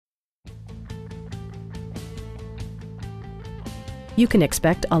You can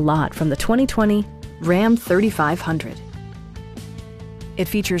expect a lot from the 2020 Ram 3500. It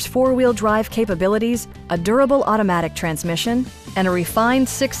features four-wheel drive capabilities, a durable automatic transmission, and a refined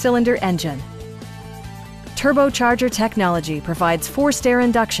six-cylinder engine. Turbocharger technology provides forced air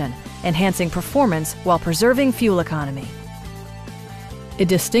induction, enhancing performance while preserving fuel economy. It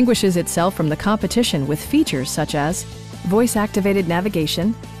distinguishes itself from the competition with features such as voice-activated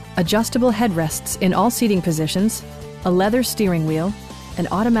navigation, adjustable headrests in all seating positions, a leather steering wheel, an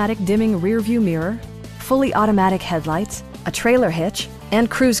automatic dimming rear-view mirror, fully automatic headlights, a trailer hitch,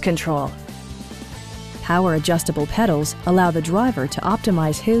 and cruise control. Power adjustable pedals allow the driver to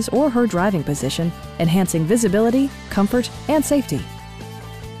optimize his or her driving position, enhancing visibility, comfort, and safety.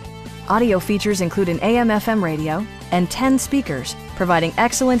 Audio features include an AM/FM radio and 10 speakers, providing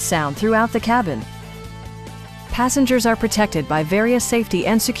excellent sound throughout the cabin. Passengers are protected by various safety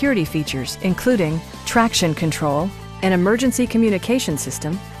and security features, including traction control, an emergency communication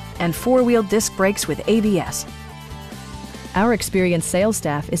system, and four-wheel disc brakes with ABS. Our experienced sales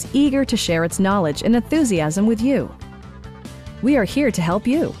staff is eager to share its knowledge and enthusiasm with you. We are here to help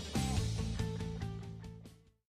you.